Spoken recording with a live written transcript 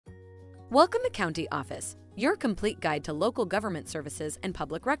Welcome to County Office, your complete guide to local government services and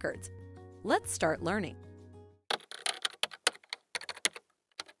public records. Let's start learning.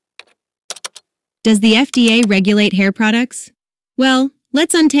 Does the FDA regulate hair products? Well,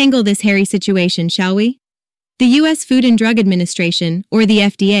 let's untangle this hairy situation, shall we? The U.S. Food and Drug Administration, or the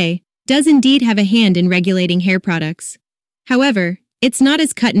FDA, does indeed have a hand in regulating hair products. However, it's not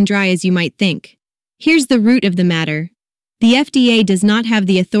as cut and dry as you might think. Here's the root of the matter. The FDA does not have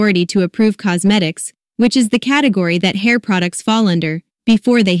the authority to approve cosmetics, which is the category that hair products fall under,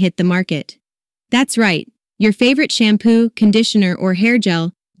 before they hit the market. That's right, your favorite shampoo, conditioner, or hair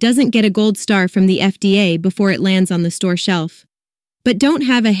gel doesn't get a gold star from the FDA before it lands on the store shelf. But don't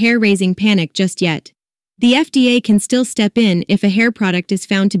have a hair-raising panic just yet. The FDA can still step in if a hair product is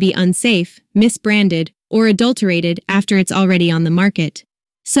found to be unsafe, misbranded, or adulterated after it's already on the market.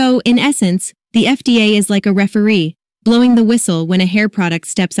 So, in essence, the FDA is like a referee, blowing the whistle when a hair product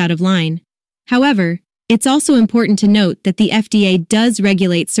steps out of line. However, it's also important to note that the FDA does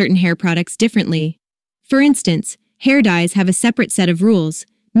regulate certain hair products differently. For instance, hair dyes have a separate set of rules,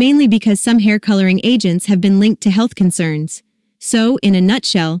 mainly because some hair coloring agents have been linked to health concerns. So, in a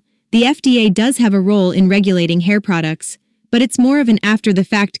nutshell, the FDA does have a role in regulating hair products, but it's more of an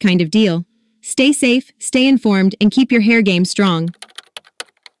after-the-fact kind of deal. Stay safe, stay informed, and keep your hair game strong.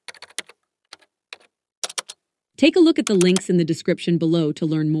 Take a look at the links in the description below to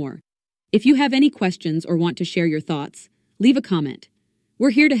learn more. If you have any questions or want to share your thoughts, leave a comment.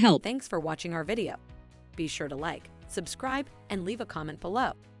 We're here to help. Thanks for watching our video. Be sure to like, subscribe, and leave a comment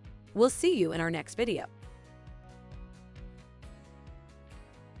below. We'll see you in our next video.